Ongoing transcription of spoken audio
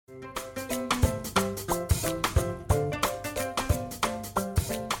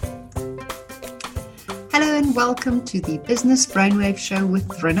and welcome to the Business Brainwave Show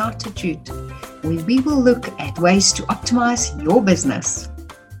with Renata Jute, where we will look at ways to optimize your business.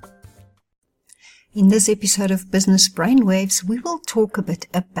 In this episode of Business Brainwaves, we will talk a bit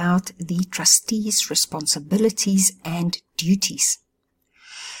about the trustees' responsibilities and duties.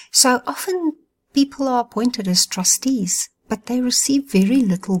 So often people are appointed as trustees, but they receive very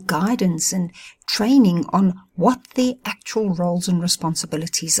little guidance and training on what their actual roles and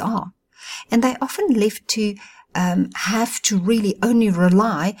responsibilities are. And they're often left to have to really only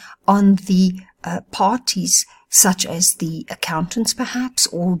rely on the parties such as the accountants perhaps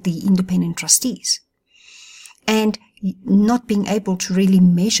or the independent trustees. And not being able to really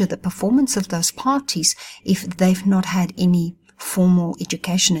measure the performance of those parties if they've not had any formal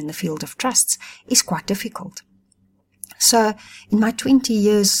education in the field of trusts is quite difficult. So in my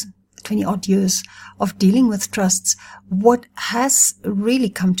 20-odd years of dealing with trusts, what has really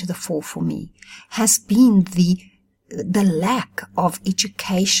come to the fore for me has been the lack of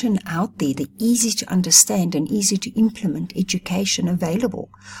education out there, the easy to understand and easy to implement education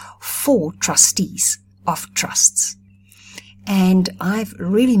available for trustees of trusts. And I've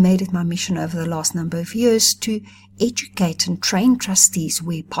really made it my mission over the last number of years to educate and train trustees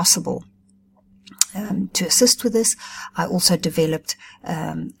where possible. To assist with this, I also developed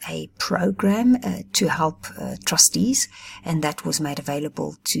a program to help trustees, and that was made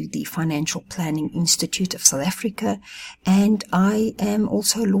available to the Financial Planning Institute of South Africa. And I am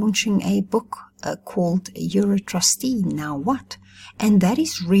also launching a book called You're a Trustee, Now What? And that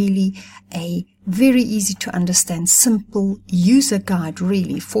is really a very easy to understand, simple user guide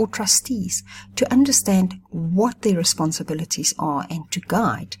really for trustees to understand what their responsibilities are and to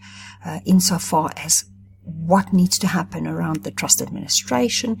guide insofar as what needs to happen around the trust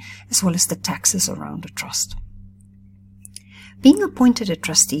administration as well as the taxes around a trust. Being appointed a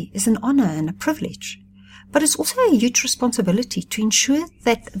trustee is an honor and a privilege, but it's also a huge responsibility to ensure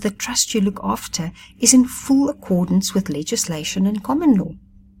that the trust you look after is in full accordance with legislation and common law.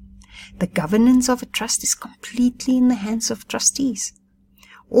 The governance of a trust is completely in the hands of trustees.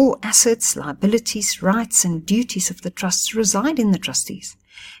 All assets, liabilities, rights, and duties of the trusts reside in the trustees,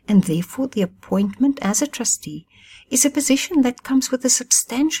 and therefore the appointment as a trustee is a position that comes with a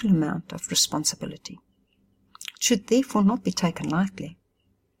substantial amount of responsibility. It should therefore not be taken lightly.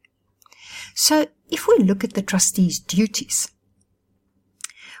 So, if we look at the trustee's duties,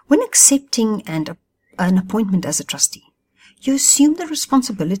 when accepting an appointment as a trustee, you assume the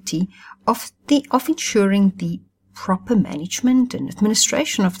responsibility of ensuring the proper management and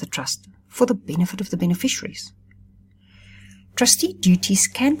administration of the trust for the benefit of the beneficiaries. Trustee duties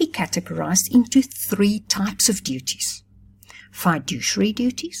can be categorized into three types of duties: fiduciary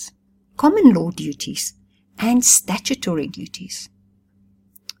duties, common law duties, and statutory duties.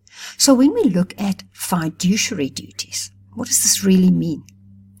 So when we look at fiduciary duties, what does this really mean?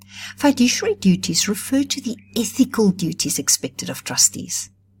 Fiduciary duties refer to the ethical duties expected of trustees.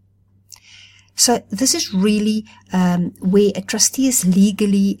 So this is really where a trustee is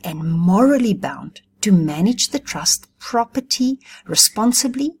legally and morally bound to manage the trust property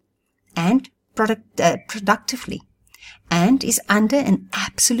responsibly and productively, and is under an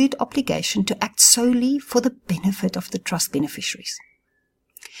absolute obligation to act solely for the benefit of the trust beneficiaries.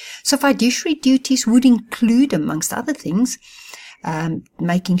 So fiduciary duties would include, amongst other things,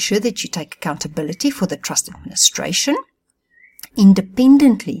 making sure that you take accountability for the trust administration,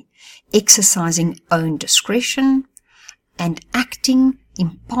 independently exercising own discretion, and acting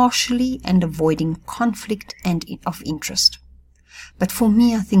impartially and avoiding conflict and of interest. But for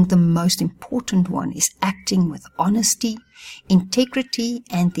me, I think the most important one is acting with honesty, integrity,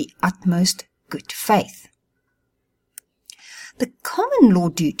 and the utmost good faith. The common law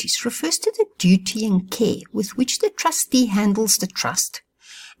duties refers to the duty and care with which the trustee handles the trust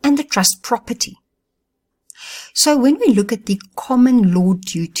and the trust property. So when we look at the common law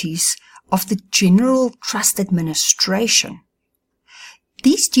duties of the general trust administration,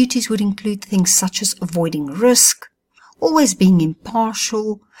 these duties would include things such as avoiding risk, always being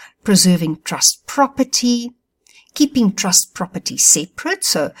impartial, preserving trust property, keeping trust property separate.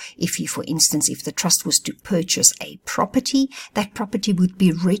 So if the trust was to purchase a property, that property would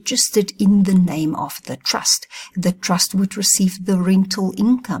be registered in the name of the trust. The trust would receive the rental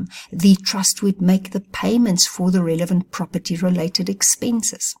income. The trust would make the payments for the relevant property-related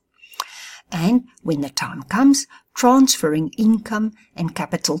expenses. And when the time comes, transferring income and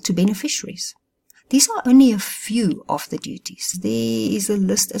capital to beneficiaries. These are only a few of the duties. There is a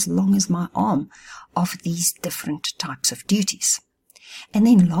list as long as my arm of these different types of duties. And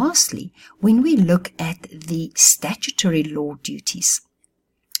then lastly, when we look at the statutory law duties,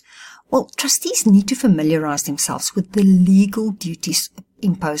 Well, trustees need to familiarize themselves with the legal duties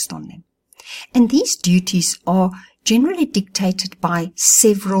imposed on them. And these duties are generally dictated by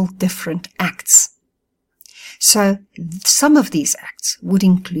several different acts. So some of these acts would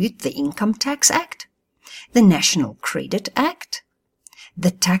include the Income Tax Act, the National Credit Act,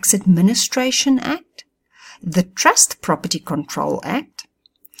 the Tax Administration Act, the Trust Property Control Act,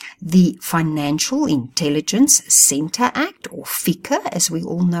 the Financial Intelligence Center Act, or FICA as we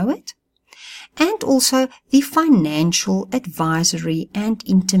all know it, and also the Financial Advisory and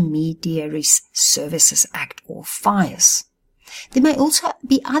Intermediaries Services Act, or FIRS. There may also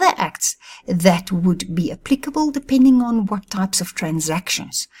be other acts that would be applicable depending on what types of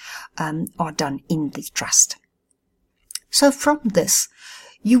transactions are done in the trust. So from this,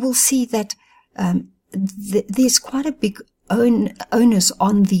 you will see that there's quite a big onus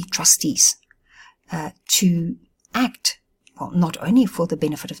on the trustees to act, well, not only for the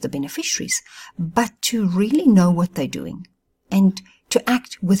benefit of the beneficiaries, but to really know what they're doing and to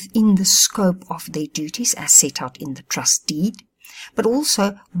act within the scope of their duties as set out in the trust deed, but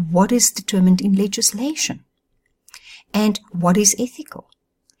also what is determined in legislation and what is ethical.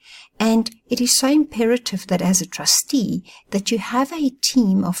 And it is so imperative that as a trustee that you have a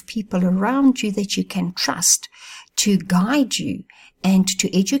team of people around you that you can trust to guide you and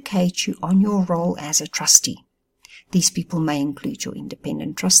to educate you on your role as a trustee. These people may include your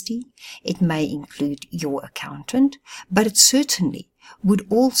independent trustee, it may include your accountant, but it certainly would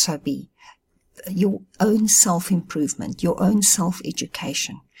also be your own self-improvement, your own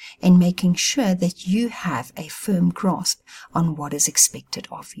self-education, and making sure that you have a firm grasp on what is expected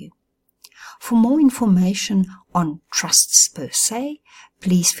of you. For more information on trusts per se,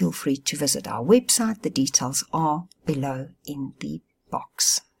 please feel free to visit our website. The details are below in the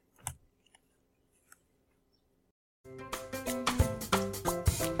box.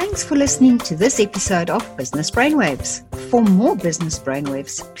 Thanks for listening to this episode of Business Brainwaves. For more Business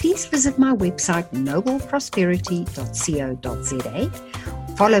Brainwaves, please visit my website nobleprosperity.co.za,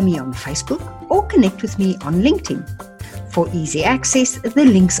 follow me on Facebook, or connect with me on LinkedIn. For easy access, the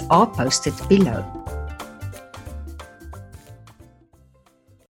links are posted below.